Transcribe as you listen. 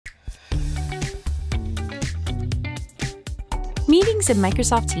Meetings in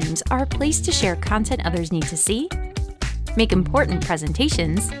Microsoft Teams are a place to share content others need to see, make important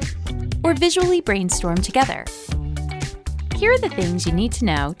presentations, or visually brainstorm together. Here are the things you need to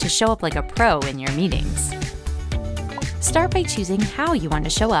know to show up like a pro in your meetings. Start by choosing how you want to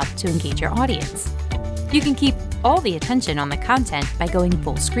show up to engage your audience. You can keep all the attention on the content by going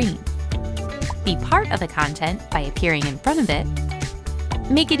full screen. Be part of the content by appearing in front of it.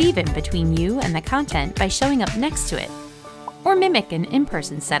 Make it even between you and the content by showing up next to it, or mimic an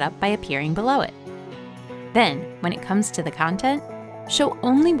in-person setup by appearing below it. Then, when it comes to the content, show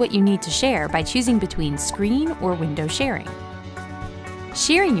only what you need to share by choosing between screen or window sharing.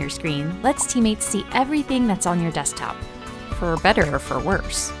 Sharing your screen lets teammates see everything that's on your desktop, for better or for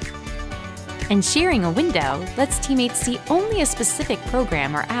worse. And sharing a window lets teammates see only a specific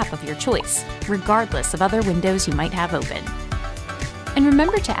program or app of your choice, regardless of other windows you might have open. And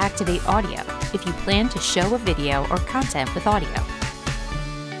remember to activate audio if you plan to show a video or content with audio.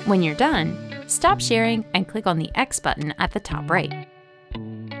 When you're done, stop sharing and click on the X button at the top right.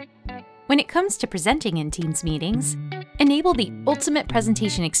 When it comes to presenting in Teams meetings, enable the ultimate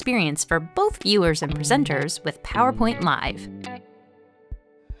presentation experience for both viewers and presenters with PowerPoint Live.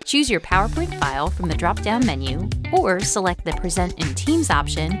 Choose your PowerPoint file from the drop-down menu, or select the Present in Teams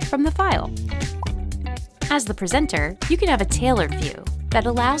option from the file. As the presenter, you can have a tailored view that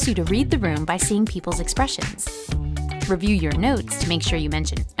allows you to read the room by seeing people's expressions, review your notes to make sure you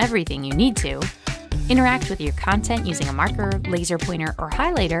mention everything you need to, interact with your content using a marker, laser pointer, or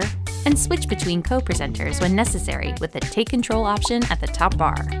highlighter, and switch between co-presenters when necessary with the Take Control option at the top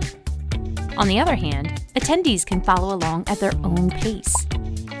bar. On the other hand, attendees can follow along at their own pace.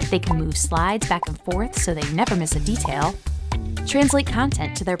 They can move slides back and forth so they never miss a detail, translate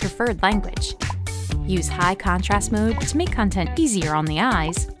content to their preferred language, use high contrast mode to make content easier on the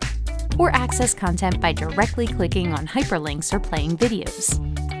eyes, or access content by directly clicking on hyperlinks or playing videos.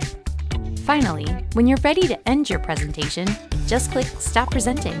 Finally, when you're ready to end your presentation, just click Stop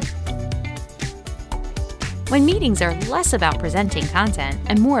Presenting. When meetings are less about presenting content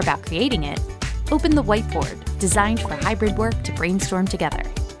and more about creating it, open the whiteboard, designed for hybrid work to brainstorm together.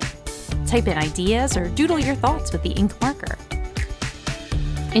 Type in ideas or doodle your thoughts with the ink marker.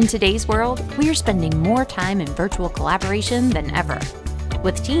 In today's world, we are spending more time in virtual collaboration than ever.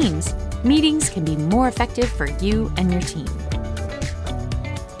 With Teams, meetings can be more effective for you and your team.